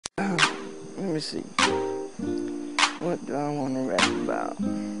see. What do I want to rap about?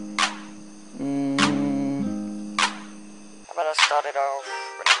 How about I start it off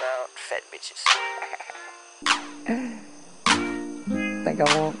rapping about fat bitches? Think I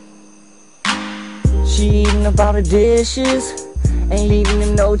won't. She eating up all the dishes, ain't leaving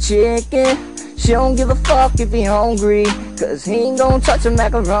him no chicken. She don't give a fuck if he hungry, cause he ain't gon' touch a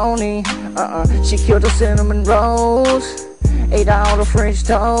macaroni. She killed her cinnamon rolls, ate all the French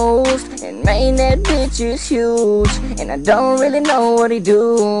toast, and man, that bitch is huge. And I don't really know what he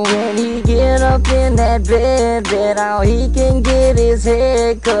do when he get up in that bed. Bet all he can get his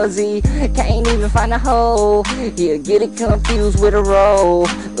head, cause he can't even find a hole. He'll get it confused with a roll.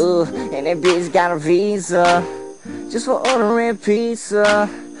 And that bitch got a visa just for ordering pizza.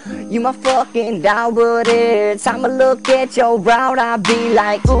 You my fucking dog, but every time I look at your route, I be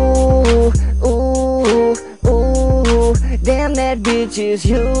like, ooh, ooh, ooh. Damn, that bitch is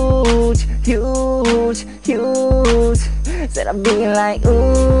huge, huge, huge. Said I be like,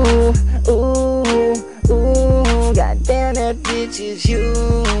 ooh, ooh, ooh. God damn, that bitch is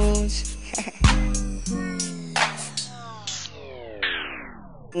huge.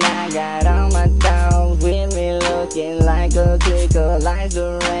 Now I got all my dogs with me, looking like a clicker. Lights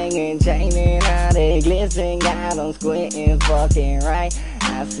are ringing, chaining how they glisten. Got them squinting, fucking right.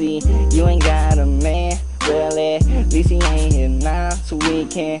 I see you ain't got a man. Well, at least he ain't here now, so we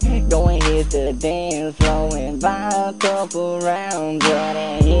can go and hit the dance floor and buy a couple rounds of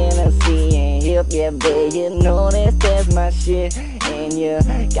that Hennessy and hip. Yeah, babe, you know that's my shit. And you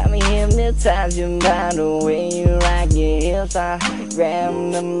got me hypnotizing by the way you rock your hips. I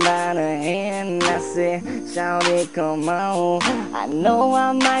grabbed them by the hand and I said, shawty, come on. I know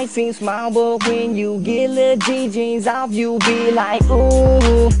I might seem small, but when you get little G jeans off, you be like,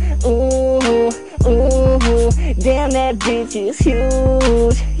 ooh, ooh, ooh. Damn, that bitch is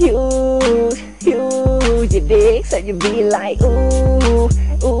huge, huge, huge. You dig? So you be like, ooh,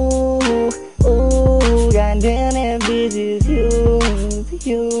 ooh, ooh. God damn, that bitch is huge,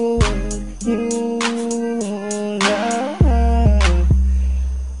 huge, huge.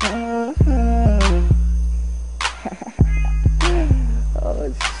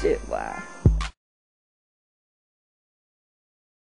 Oh shit, wow.